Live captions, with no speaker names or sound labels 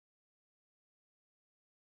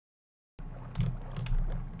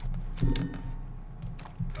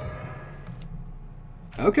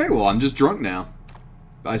Okay, well, I'm just drunk now.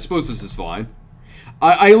 I suppose this is fine.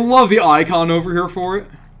 I love the icon over here for it.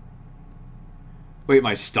 Wait,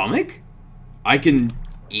 my stomach? I can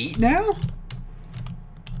eat now?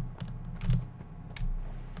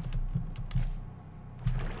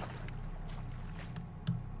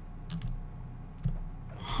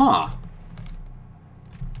 Huh.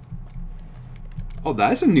 Oh,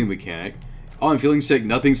 that's a new mechanic. Oh, I'm feeling sick.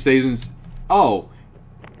 Nothing stays in... Oh.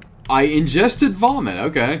 I ingested vomit.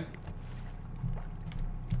 Okay.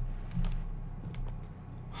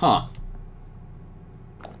 Huh.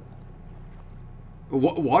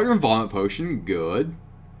 Water and vomit potion. Good.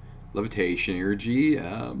 Levitation energy.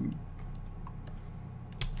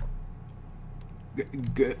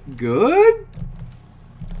 Good?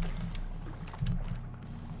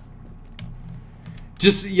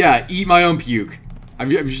 Just, yeah, eat my own puke.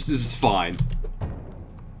 This is fine.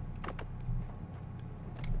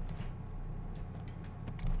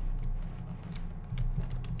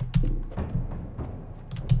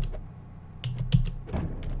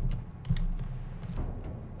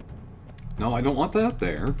 No, I don't want that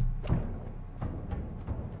there.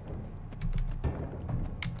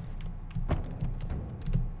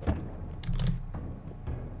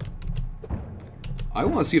 I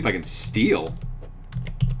want to see if I can steal.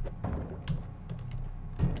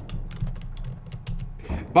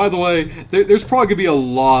 By the way, there's probably going to be a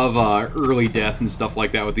lot of early death and stuff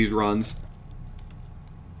like that with these runs.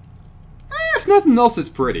 If nothing else, it's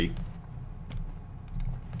pretty.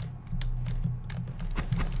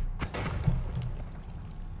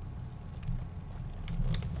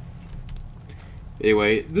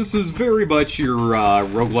 Anyway, this is very much your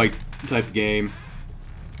roguelike type game.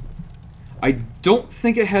 I don't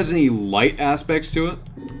think it has any light aspects to it,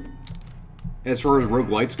 as far as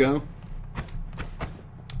roguelites go.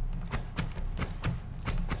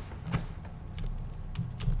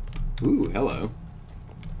 Ooh, hello.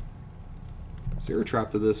 Is there a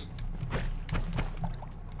trap to this?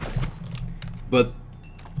 But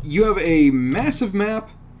you have a massive map,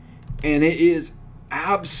 and it is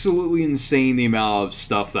absolutely insane the amount of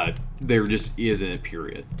stuff that there just is in it,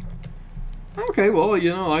 period. Okay, well, you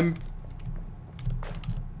know, I'm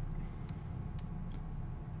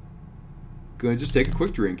gonna just take a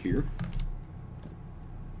quick drink here.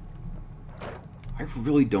 I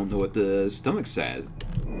really don't know what the stomach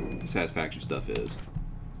satisfaction stuff is.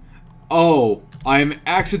 Oh, I'm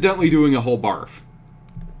accidentally doing a whole barf.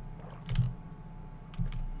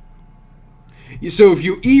 So if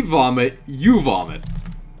you eat vomit, you vomit.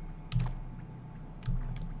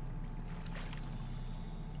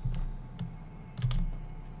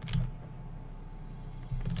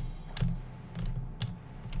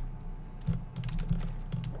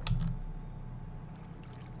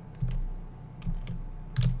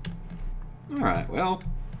 Alright, well,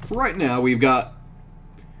 for right now, we've got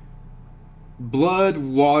blood,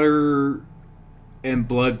 water, and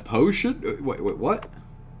blood potion. Wait, what?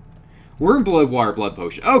 We're in blood, water, blood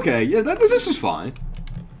potion. Okay, yeah, this is fine.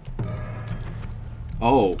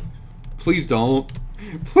 Oh, please don't.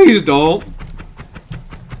 Please don't.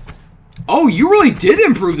 Oh, you really did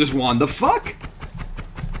improve this one. The fuck?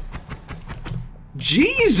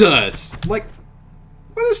 Jesus! Like,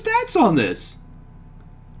 what are the stats on this?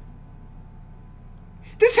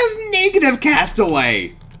 This has negative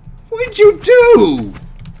castaway! What'd you do?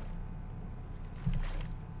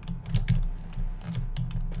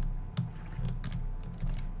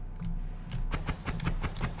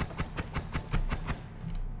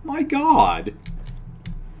 My God.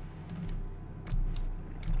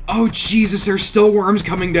 Oh, Jesus, there's still worms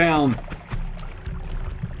coming down.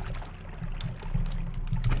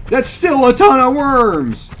 That's still a ton of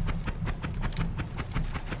worms!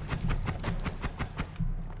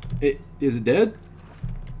 Is it dead?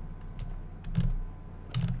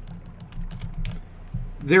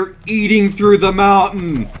 They're eating through the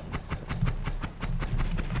mountain!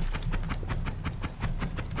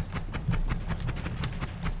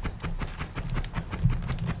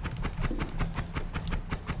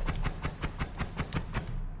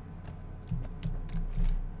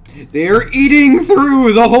 They're eating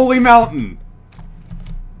through the holy mountain!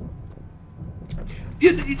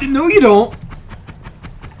 No, you don't!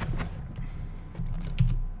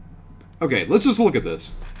 Okay, let's just look at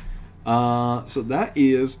this. So that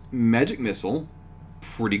is Magic Missile.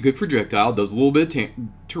 Pretty good projectile. Does a little bit of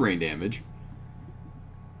terrain damage.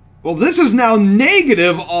 Well, this is now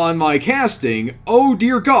negative on my casting. Oh,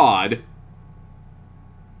 dear God.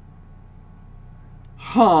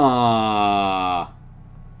 Huh.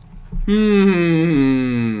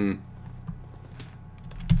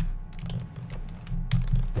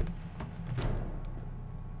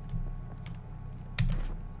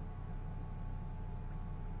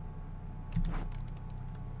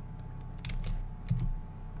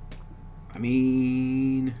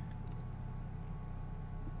 mean...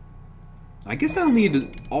 I guess I don't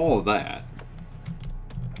need all of that.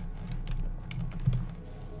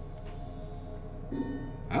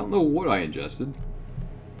 I don't know what I ingested.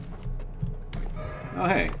 Oh,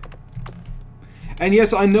 hey. And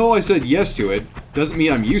yes, I know I said yes to it. Doesn't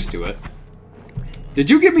mean I'm used to it. Did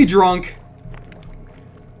you get me drunk?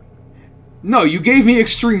 No, you gave me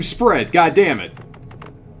extreme spread. God damn it.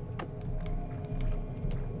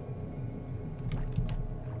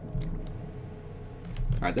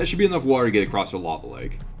 Alright, that should be enough water to get across the lava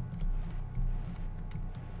lake.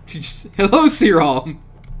 Hello, Serum!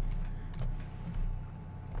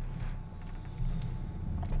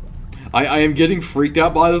 I am getting freaked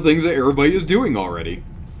out by the things that everybody is doing already.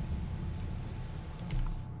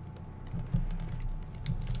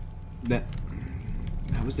 That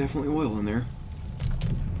was definitely oil in there.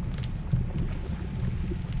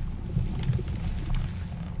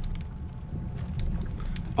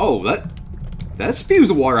 Oh, that spews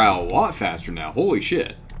the water out a lot faster now. Holy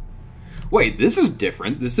shit. Wait, this is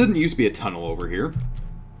different. This didn't used to be a tunnel over here.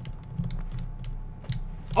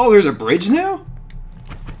 Oh, there's a bridge now?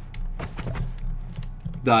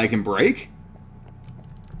 That I can break?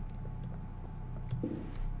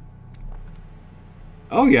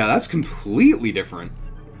 Oh yeah, that's completely different.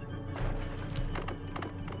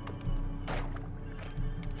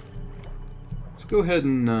 Let's go ahead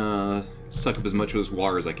and suck up as much of this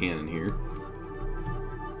water as I can in here.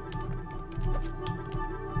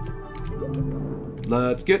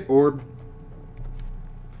 Let's get orb.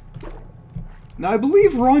 Now I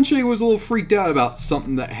believe Ronche was a little freaked out about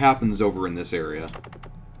something that happens over in this area.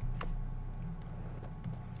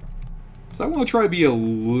 So I want to try to be a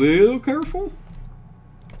little careful.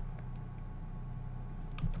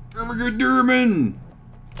 Durman!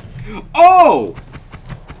 Oh!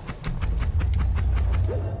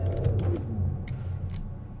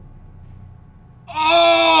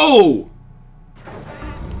 Oh!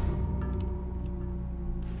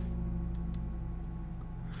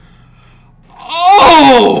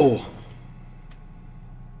 Oh!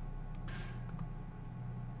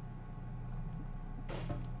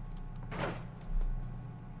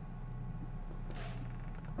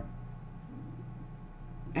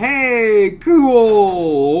 Hey,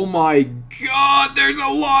 cool! Oh my god, there's a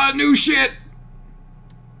lot of new shit!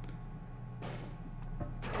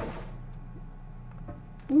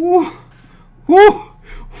 Woo! Woo!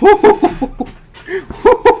 Woo!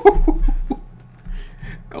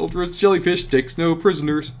 Eldritch jellyfish takes no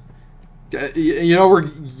prisoners. You know, we're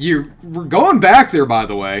going back there, by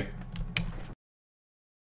the way.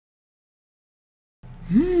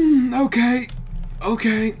 Okay.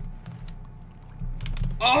 Okay.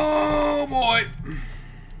 Oh, boy.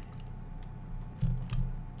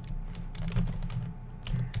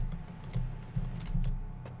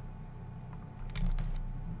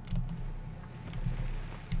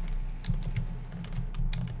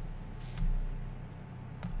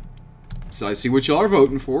 So I see what y'all are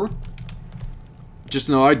voting for. Just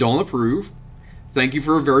know I don't approve. Thank you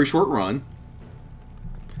for a very short run.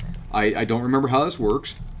 I don't remember how this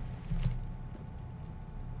works.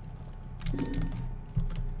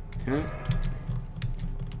 Okay.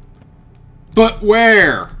 But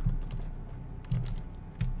where?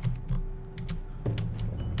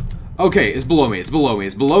 Okay, it's below me, it's below me,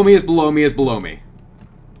 it's below me, it's below me, it's below me.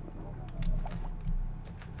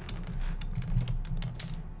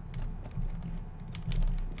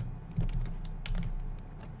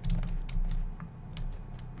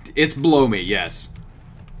 It's below me, yes.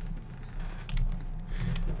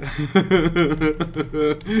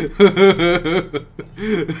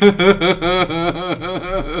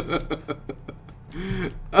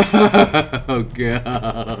 Oh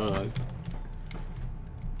god.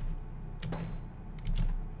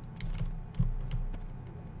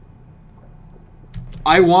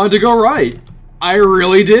 I wanted to go right. I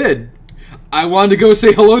really did. I wanted to go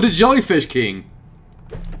say hello to Jellyfish King.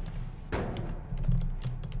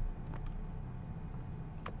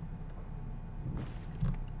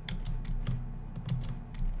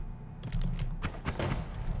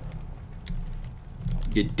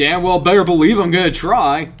 You damn well better believe I'm gonna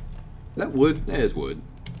try. Is that wood? That is wood.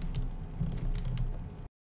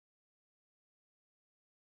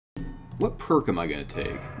 What perk am I gonna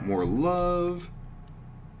take? More love.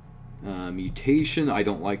 Mutation. I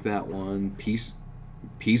don't like that one. Peace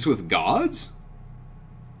with gods?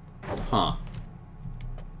 Huh.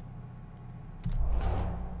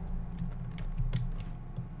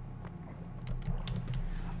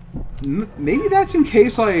 Maybe that's in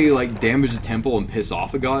case I, like, damage the temple and piss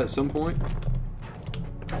off a god at some point.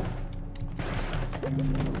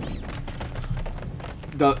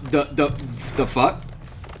 The fuck?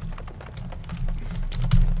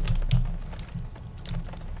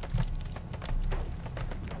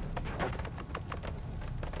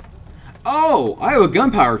 Oh, I have a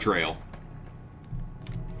gunpowder trail.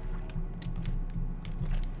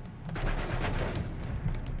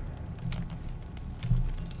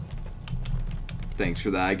 Thanks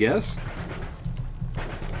for that, I guess.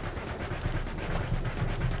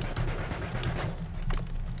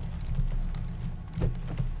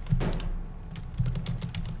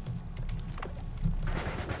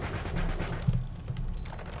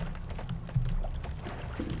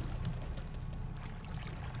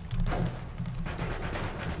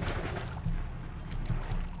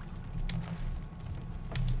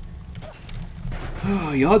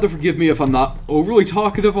 You'll have to forgive me if I'm not overly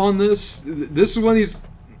talkative on this. This is one of these.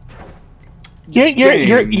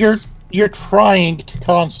 You're trying to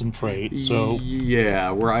concentrate. So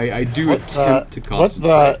yeah, where I do attempt to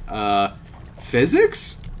concentrate.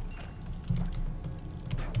 Physics?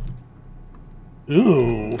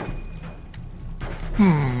 Ooh.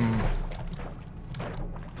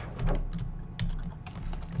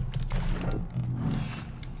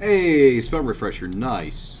 Hey, spell refresher,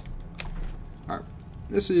 nice. Alright,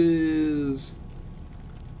 this is...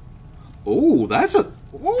 Oh, that's a...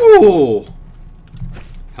 Oh!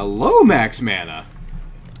 Hello, max mana.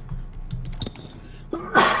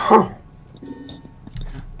 Oh,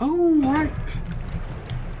 right.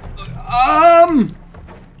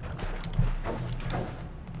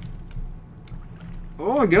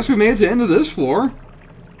 Oh, I guess we made it to the end of this floor.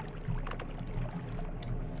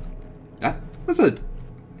 That's a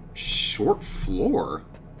short floor.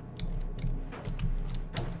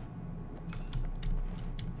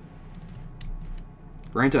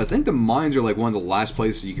 Granted, I think the mines are like one of the last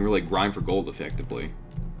places you can really grind for gold effectively.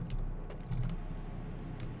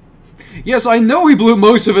 Yes, I know we blew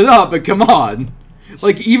most of it up, but come on.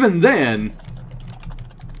 Like, even then...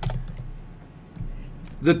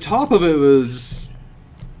 The top of it was...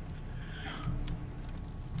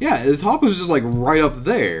 Yeah, the top was just like right up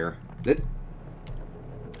there.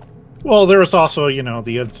 Well, there was also, you know,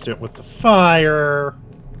 the incident with the fire.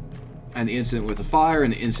 And the incident with the fire,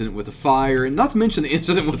 and the incident with the fire, and not to mention the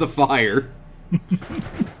incident with the fire.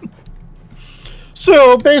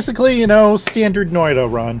 So, basically, you know, standard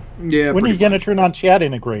Noita run. Yeah, when are you going to turn on chat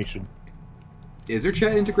integration? Is there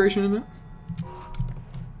chat integration in it?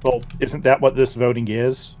 Well, isn't that what this voting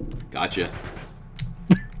is? Gotcha.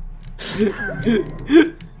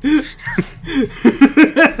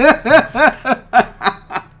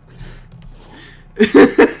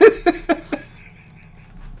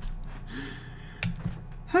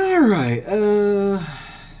 Alright,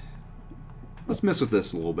 let's mess with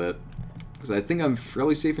this a little bit. Because I think I'm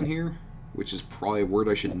fairly safe in here, which is probably a word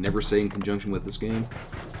I should never say in conjunction with this game.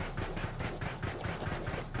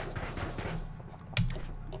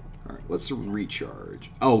 Alright, let's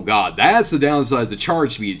recharge. Oh god, that's the downside, the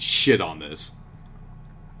charge speed is shit on this.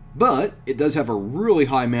 But, it does have a really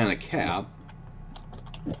high mana cap.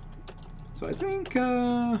 So I think,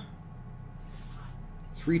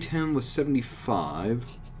 310 was 75.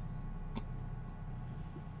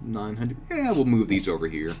 900. Yeah, we'll move these over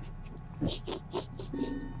here.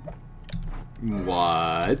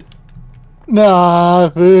 What?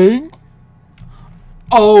 Nothing.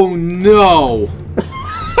 Oh no!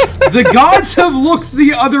 The gods have looked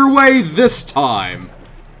the other way this time.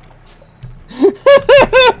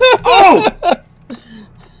 Oh!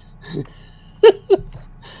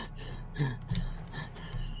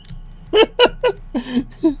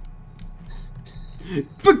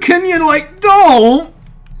 But can you, like, don't?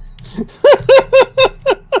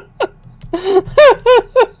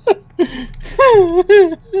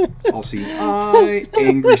 I'll see.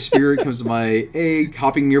 Angry spirit comes to my aid,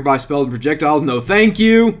 hopping nearby spells and projectiles. No, thank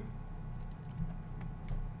you.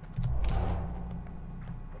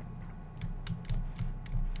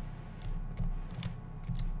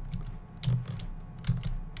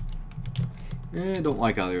 Don't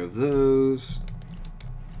like either of those.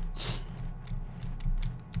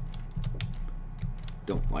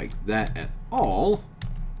 Don't like that at all.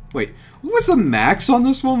 Wait, what was the max on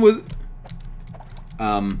this one? Was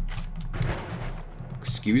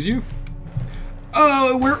excuse you?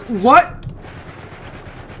 Oh, what?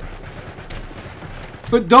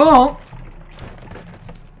 But don't.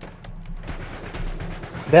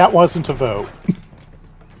 That wasn't a vote.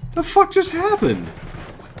 The fuck just happened?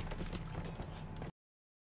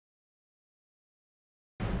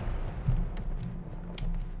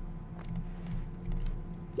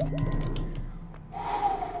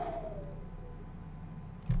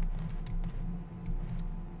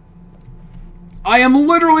 I am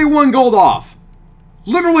literally 1 gold off.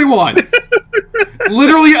 Literally 1.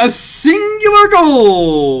 Literally a singular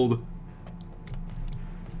gold.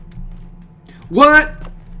 What?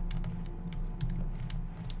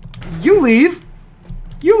 You leave.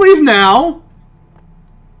 You leave now.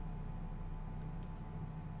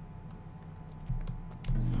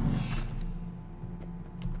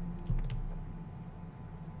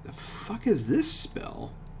 The fuck is this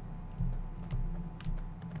spell?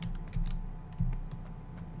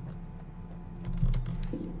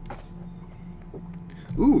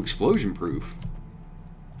 Ooh, explosion proof.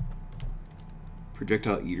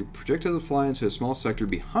 Projectile eater. Projectiles that fly into a small sector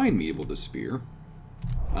behind me will disappear.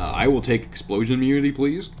 I will take explosion immunity,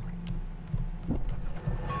 please.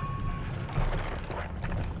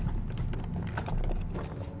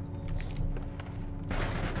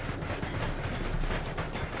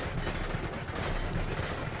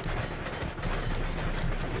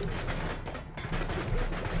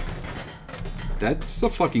 That's a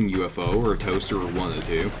fucking UFO, or a toaster, or one of the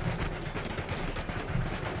two.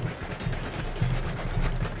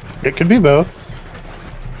 It could be both.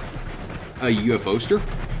 A UFO-ster?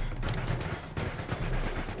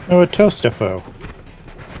 Oh, a toastafo.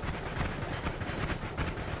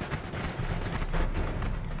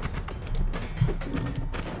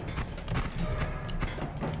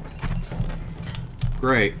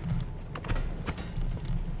 Great.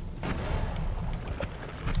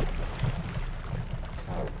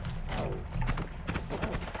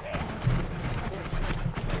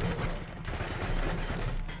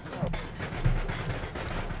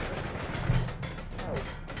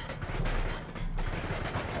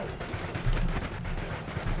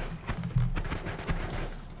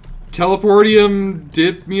 Teleportium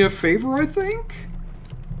did me a favor, I think?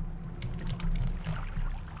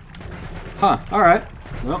 Huh, alright.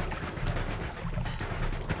 Well.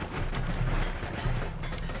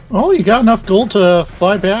 Oh, you got enough gold to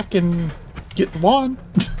fly back and get the wand.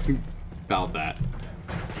 About that.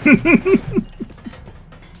 I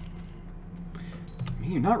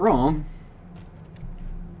mean, you're not wrong.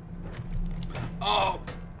 Oh,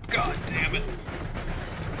 god damn it.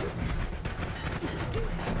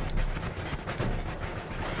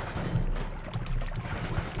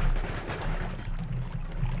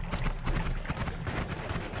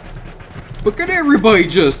 But could everybody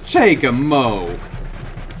just take a mow?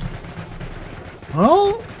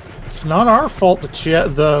 Well, it's not our fault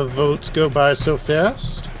the votes go by so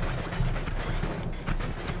fast.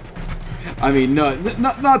 I mean, no,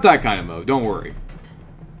 not that kind of mow. Don't worry.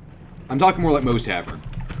 I'm talking more like Moe's Tavern.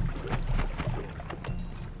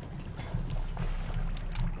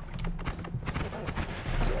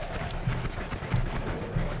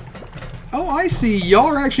 Oh, I see. Y'all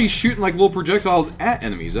are actually shooting like little projectiles at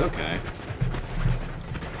enemies. Okay.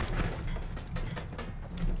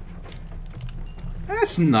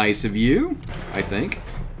 That's nice of you, I think.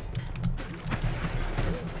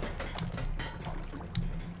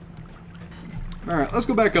 Alright, let's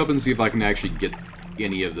go back up and see if I can actually get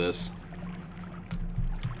any of this.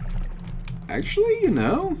 Actually, you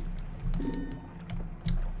know...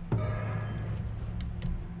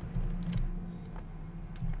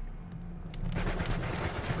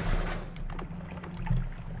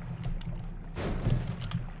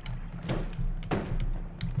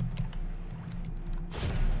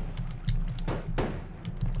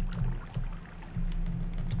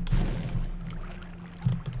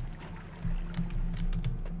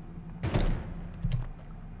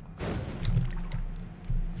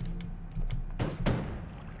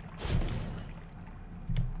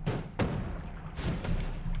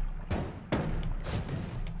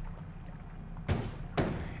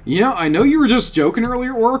 Yeah, I know you were just joking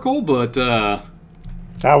earlier, Oracle, but, I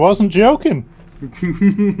wasn't joking.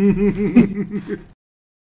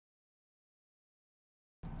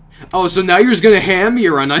 Oh, so now you're just gonna hand me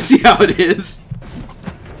a run. I see how it is.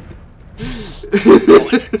 If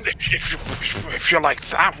you're like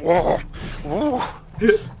that, whoa, whoa.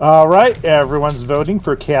 All right, everyone's voting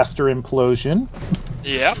for Caster Implosion.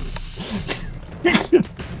 Yep.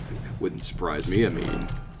 Wouldn't surprise me, I mean...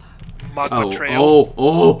 Magma trail.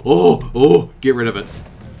 Oh, get rid of it.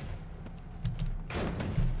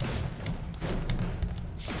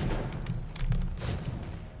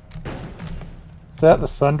 Is that the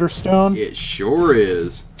Thunderstone? It sure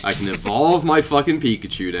is. I can evolve my fucking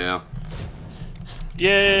Pikachu now.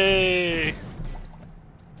 Yay!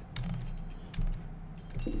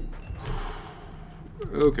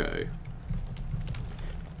 Okay.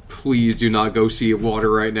 Please do not go Sea of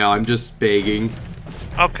Water right now. I'm just begging.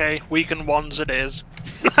 Okay, weakened ones it is.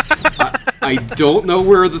 I don't know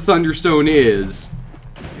where the Thunderstone is.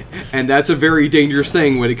 And that's a very dangerous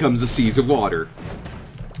thing when it comes to seas of water.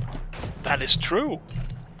 That is true.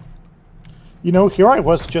 You know, here I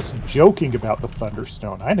was just joking about the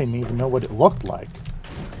Thunderstone. I didn't even know what it looked like.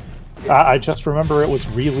 I just remember it was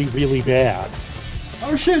really, really bad.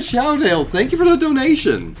 Oh shit, Showdale, thank you for the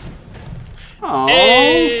donation. Aww.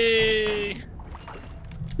 Hey!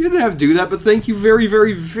 You didn't have to do that, but thank you very,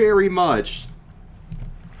 very, very much.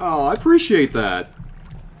 Oh, I appreciate that.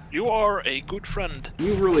 You are a good friend.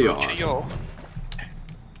 You really are. Yo.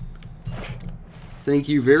 Thank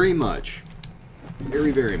you very much.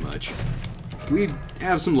 Very, very much. We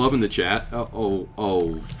have some love in the chat.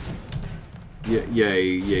 Oh.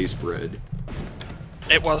 Yay spread.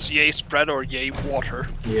 It was yay spread or yay water.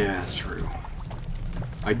 Yeah, that's true.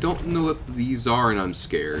 I don't know what these are, and I'm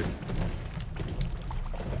scared.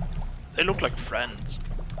 They look like friends.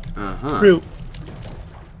 Uh-huh. Fruit.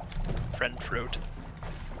 Friend fruit.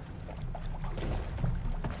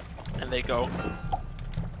 And they go.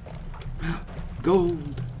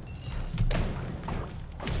 Gold.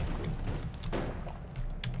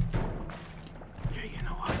 Yeah, you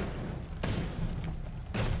know what?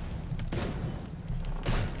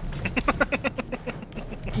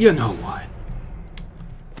 You know what?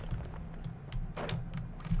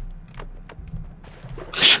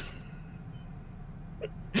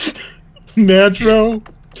 Natro,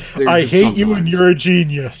 They're I just hate you and sometimes. you're a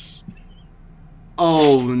genius.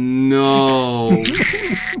 Oh no.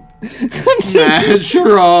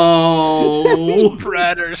 Natural.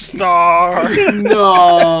 Predator Star.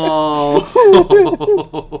 No.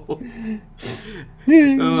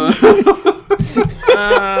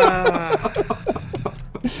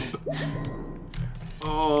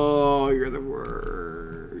 Oh, you're the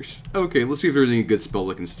worst. Okay, let's see if there's any good spell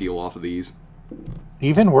that can steal off of these.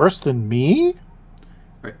 Even worse than me?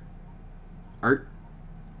 Right.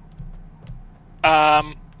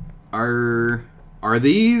 Are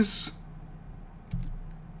these?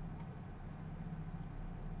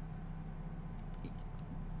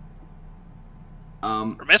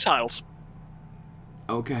 Or missiles.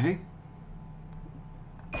 Okay.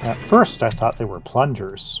 At first, I thought they were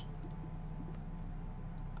plungers.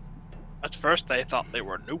 At first, they thought they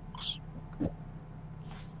were nukes.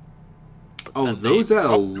 Oh, And those they had a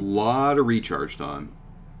dropped nukes. lot of recharge time.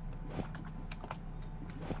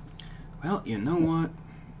 Well, you know what?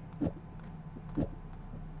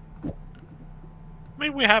 I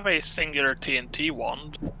mean, we have a singular TNT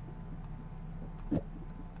wand.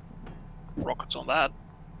 Rockets on that.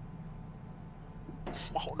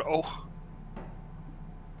 Oh no.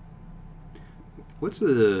 What's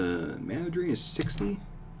the mana drain is 60?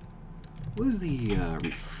 What is the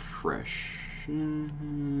refresh?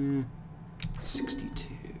 62.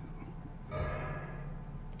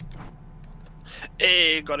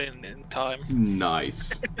 Hey, got in time.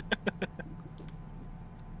 Nice.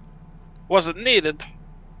 Was it needed?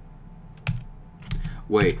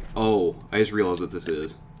 Wait, oh, I just realized what this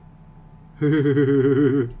is.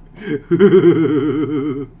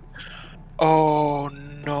 Oh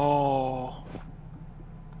no.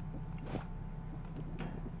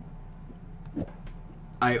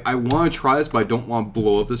 I want to try this, but I don't want to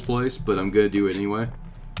blow up this place, but I'm going to do it anyway.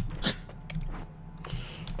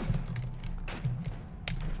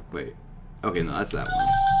 Wait. Okay, no, that's that one.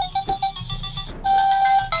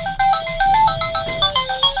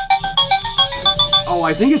 Oh,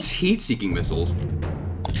 I think it's heat-seeking missiles.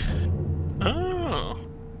 Oh.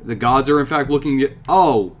 The gods are in fact looking at...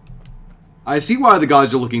 Oh! I see why the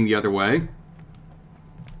gods are looking the other way.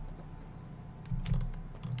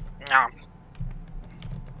 Nom.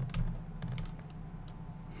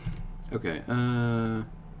 Okay,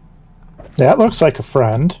 That looks like a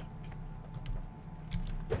friend.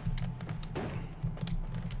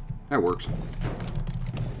 that works.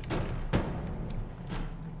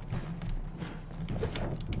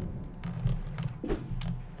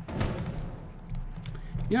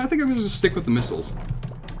 Yeah, I think I'm gonna just stick with the missiles.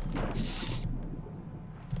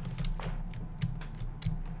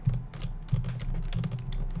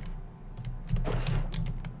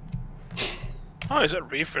 Oh, is it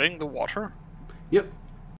refilling the water? Yep.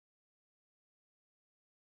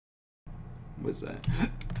 What's that?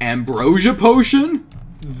 Ambrosia potion?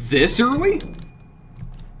 This early?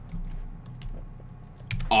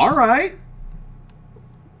 Alright.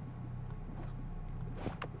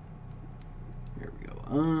 There we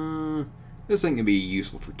go. This ain't gonna be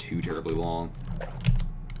useful for too terribly long.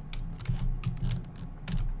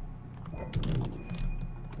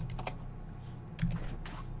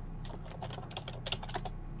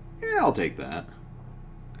 Yeah, I'll take that.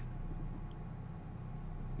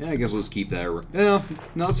 Yeah, I guess let's keep that. Yeah,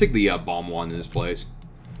 no, let's take the bomb one in this place.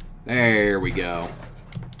 There we go.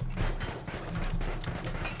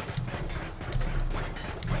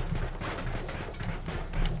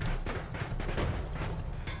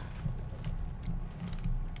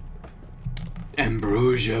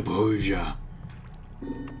 Ambrosia, Boja.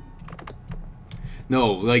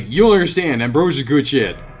 No, like, you'll understand. Ambrosia's good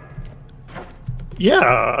shit.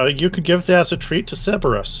 Yeah, you could give that as a treat to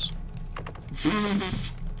Cerberus.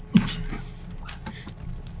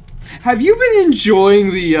 Have you been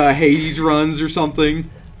enjoying the Hades runs or something?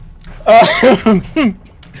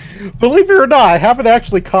 Believe it or not, I haven't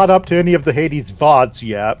actually caught up to any of the Hades VODs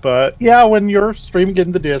yet, but yeah, when you're streaming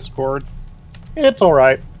in the Discord, it's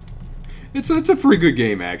alright. It's a pretty good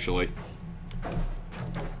game, actually.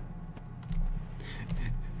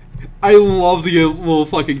 I love the little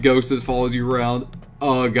fucking ghost that follows you around.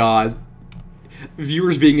 Oh god.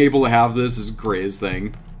 Viewers being able to have this is the greatest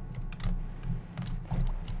thing.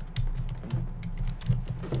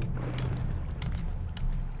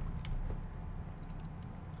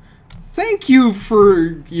 Thank you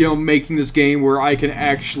for, you know, making this game where I can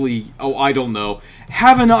actually, oh, I don't know,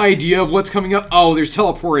 have an idea of what's coming up. Oh, there's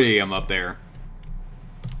teleportium up there.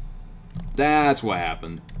 That's what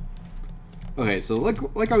happened. Okay, so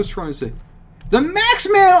like I was trying to say, the max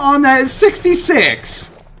man on that is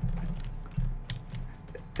 66!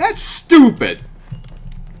 That's stupid!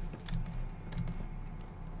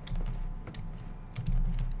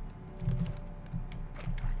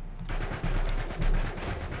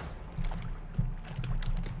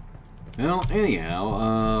 Well,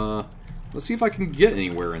 anyhow, let's see if I can get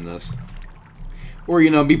anywhere in this. Or,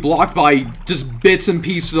 you know, be blocked by just bits and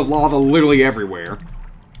pieces of lava literally everywhere.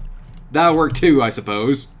 That'll work too, I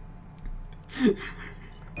suppose.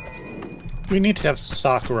 We need to have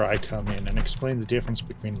Sakurai come in and explain the difference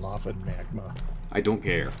between lava and magma. I don't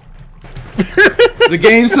care. The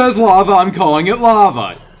game says lava, I'm calling it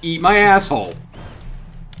lava. Eat my asshole.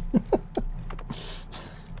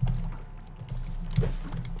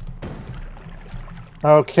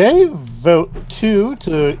 Okay, vote 2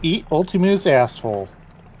 to eat Ultima's asshole.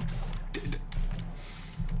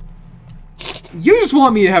 You just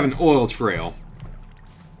want me to have an oil trail.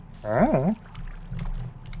 Ah.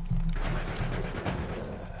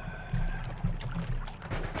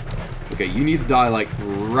 Okay, you need to die, like,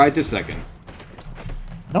 right this second.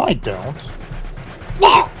 No, I don't.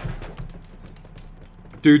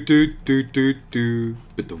 Do do do do do.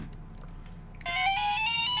 Ba-dum.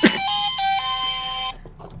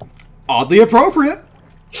 Oddly appropriate.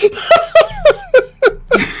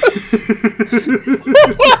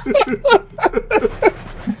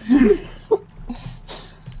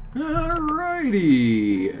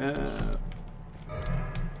 Alrighty.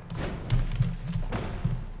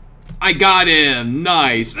 I got him.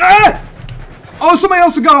 Nice. Ah! Oh, somebody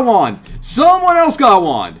else got one. Someone else got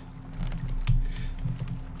one.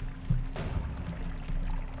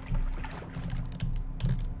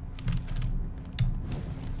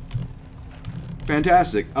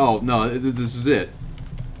 Fantastic. Oh, no, this is it.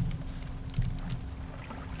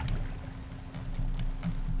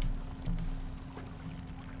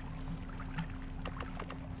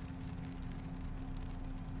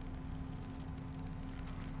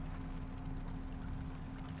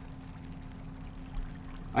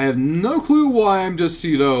 I have no clue why I'm just,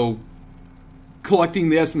 you know, collecting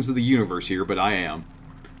the essence of the universe here, but I am.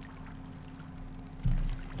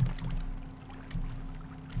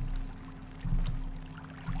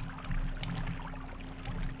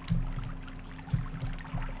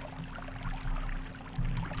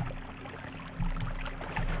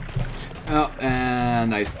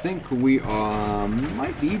 And I think we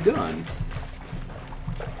might be done.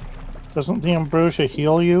 Doesn't the Ambrosia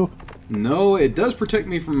heal you? No, it does protect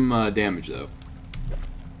me from damage, though.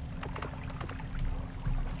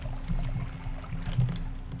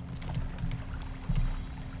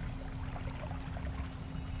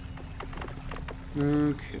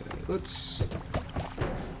 Okay, let's...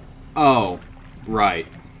 Oh, right.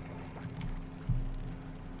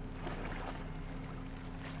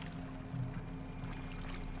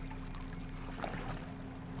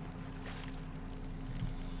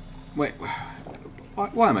 Wait,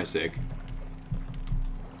 why am I sick?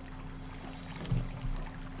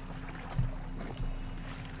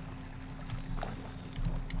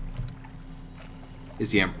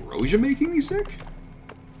 Is the Ambrosia making me sick?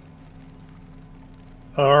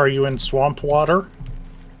 Are you in swamp water?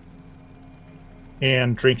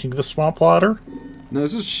 And drinking the swamp water? No,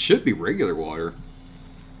 this should be regular water.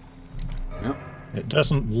 Yep. It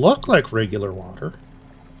doesn't look like regular water.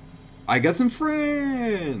 I got some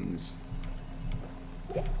friends!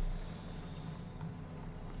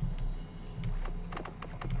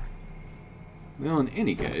 Well, in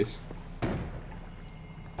any case...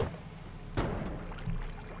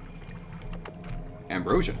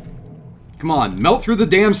 Ambrosia. Come on, melt through the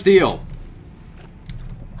damn steel!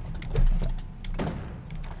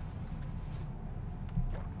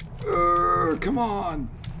 Come on!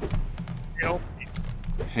 Yep.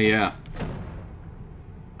 Hey, yeah.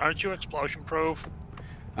 Aren't you explosion proof?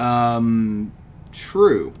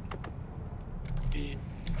 True. Yeah.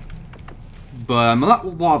 But I'm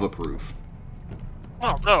not lava proof.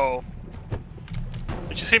 Oh, no.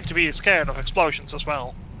 But you seem to be scared of explosions as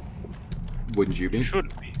well. Wouldn't you be? You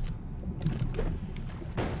shouldn't be.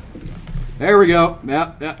 There we go.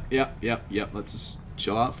 Yep. Let's just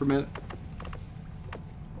chill out for a minute.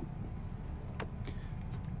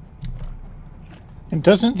 And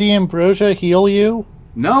doesn't the ambrosia heal you?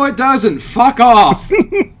 No, it doesn't. Fuck off.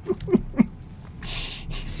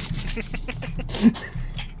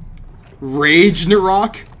 Rage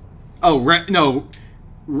Narok? Oh, no.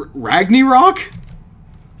 Ragnarok?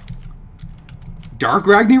 Dark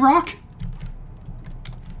Ragnarok?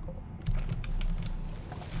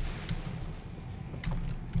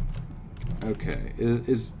 Okay,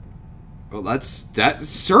 well, that's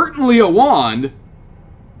certainly a wand.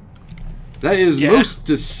 That is most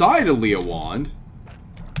decidedly a wand.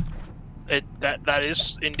 That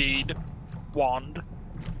is indeed wand.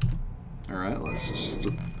 All right, let's just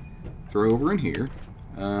throw over in here.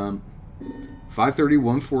 530,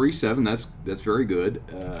 147. That's very good.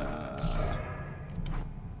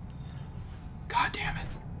 God damn it.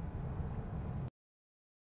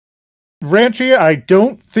 Ranchi, I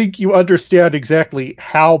don't think you understand exactly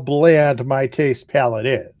how bland my taste palette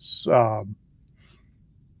is.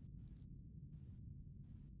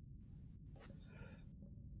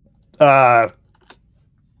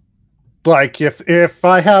 Like if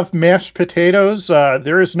I have mashed potatoes,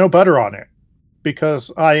 there is no butter on it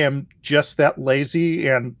because I am just that lazy,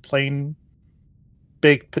 and plain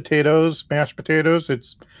baked potatoes, mashed potatoes,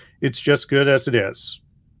 it's just good as it is.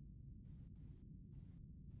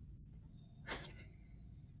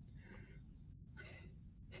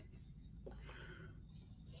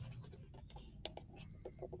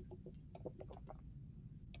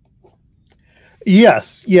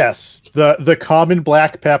 Yes. The common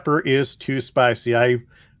black pepper is too spicy. I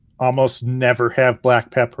almost never have black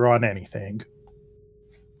pepper on anything.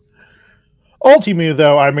 Ultimately,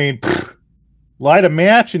 though, I mean, light a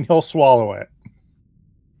match and he'll swallow it.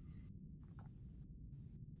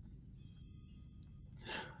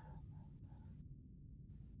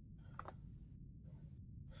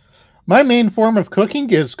 My main form of cooking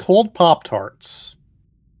is cold Pop-Tarts.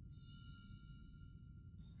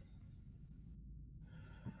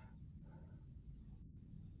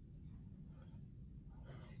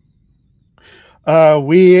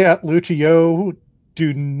 We at Lucio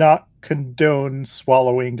do not condone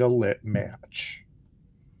swallowing a lit match.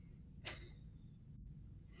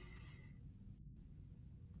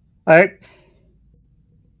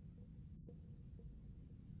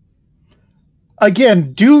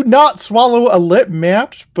 Again, do not swallow a lit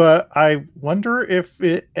match, but I wonder if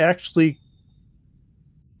it actually...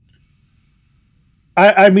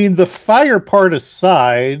 I mean, the fire part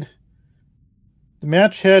aside, the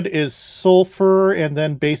match head is sulfur and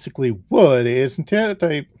then basically wood, isn't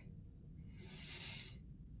it?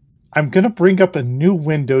 I'm going to bring up a new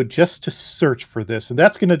window just to search for this, and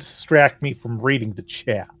that's going to distract me from reading the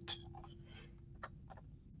chat.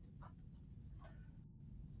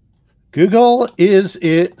 Google, is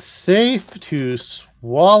it safe to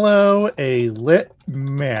swallow a lit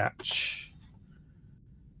match?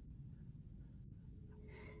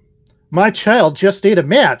 My child just ate a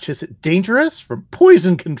match. Is it dangerous? From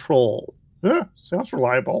poison control. Sounds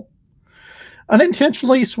reliable.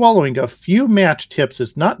 Unintentionally swallowing a few match tips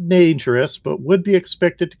is not dangerous, but would be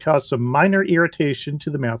expected to cause some minor irritation to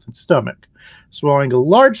the mouth and stomach. Swallowing a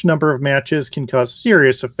large number of matches can cause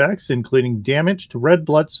serious effects, including damage to red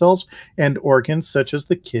blood cells and organs such as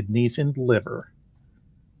the kidneys and liver.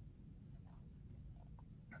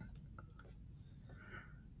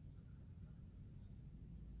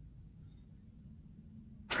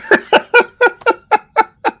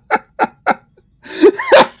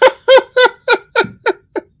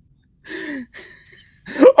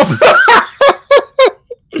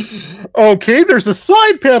 Okay, there's a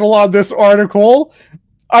side panel on this article.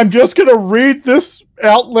 I'm just going to read this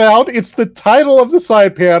out loud. It's the title of the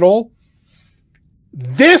side panel.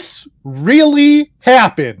 This really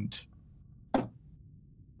happened.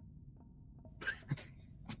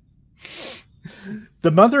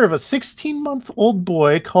 The mother of a 16-month-old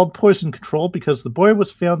boy called poison control because the boy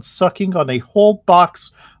was found sucking on a whole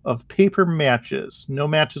box of paper matches. No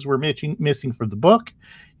matches were missing from the book.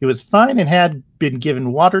 He was fine and had been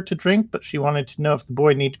given water to drink, but she wanted to know if the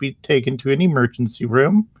boy needed to be taken to an emergency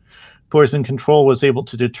room. Poison control was able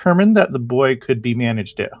to determine that the boy could be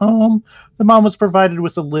managed at home. The mom was provided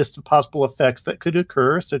with a list of possible effects that could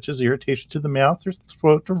occur, such as irritation to the mouth or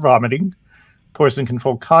throat or vomiting. Poison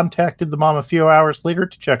control contacted the mom a few hours later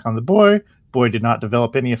to check on the boy. Boy did not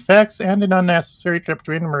develop any effects, and an unnecessary trip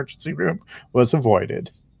to an emergency room was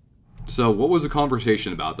avoided. So, what was the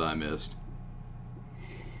conversation about that I missed?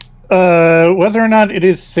 Whether or not it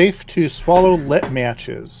is safe to swallow lit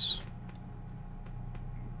matches.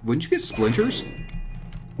 Wouldn't you get splinters?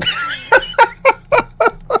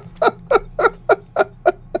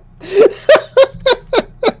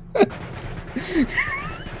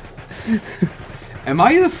 Am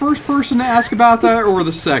I the first person to ask about that, or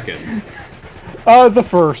the second? The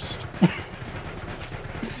first.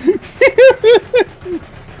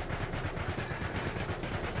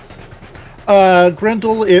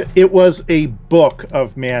 Grendel, it was a book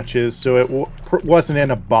of matches, so it wasn't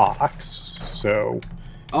in a box. So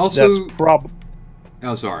Also, that's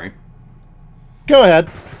oh, sorry. Go ahead.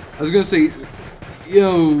 I was gonna say,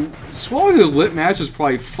 swallowing a lit match is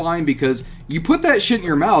probably fine because you put that shit in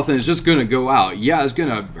your mouth and it's just gonna go out. Yeah, it's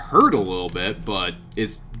gonna hurt a little bit, but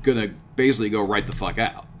it's gonna basically go right the fuck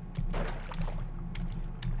out.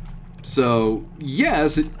 So,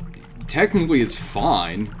 yes, technically it's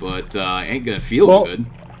fine, but ain't gonna feel good.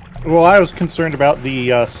 Well, I was concerned about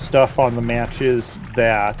the stuff on the matches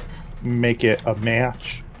that make it a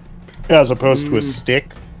match, as opposed to a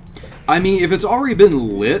stick. I mean, if it's already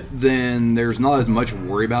been lit, then there's not as much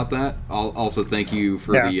worry about that. I'll also thank you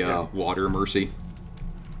for the water, Mercy.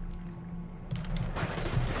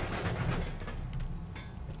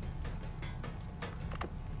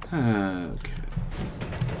 Okay.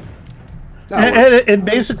 And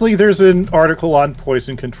basically, there's an article on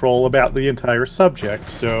poison control about the entire subject.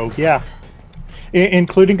 So, yeah.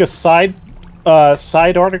 Including a side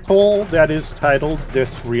article that is titled,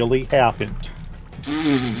 "This Really Happened."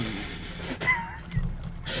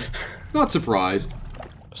 Not surprised.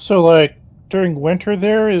 So, like, during winter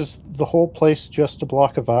there, is the whole place just a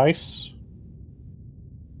block of ice?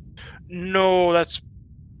 No, that's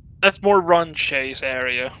more run chase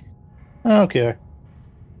area. Okay.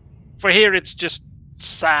 For here, it's just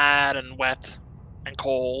sad and wet and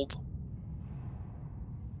cold.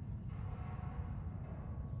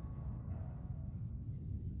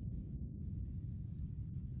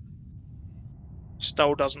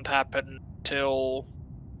 Snow doesn't happen till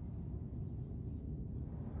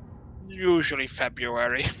usually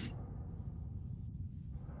February.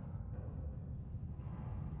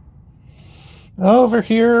 Over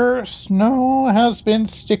here, snow has been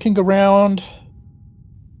sticking around.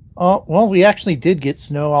 Well, we actually did get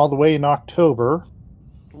snow all the way in October.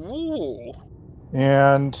 Ooh.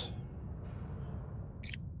 And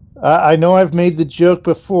I know I've made the joke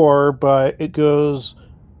before, but it goes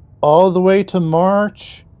all the way to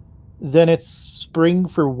March, then it's spring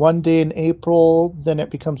for one day in April, then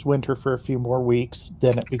it becomes winter for a few more weeks,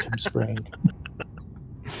 then it becomes spring.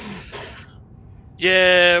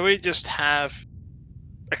 Yeah, we just have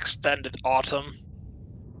extended autumn.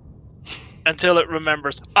 Until it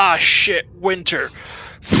remembers, shit, winter.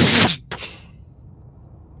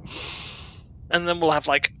 And then we'll have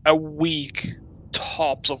like a week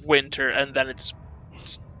tops of winter, and then it's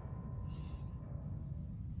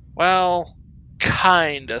well,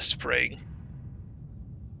 kinda spring.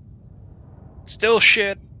 Still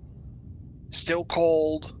shit, still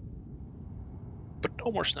cold, but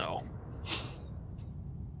no more snow.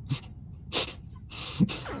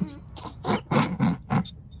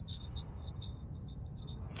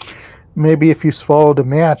 Maybe if you swallowed a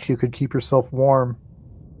match, you could keep yourself warm.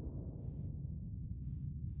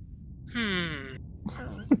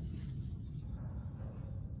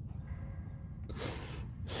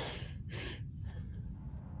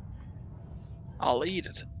 I'll eat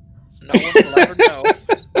it. No one will ever know.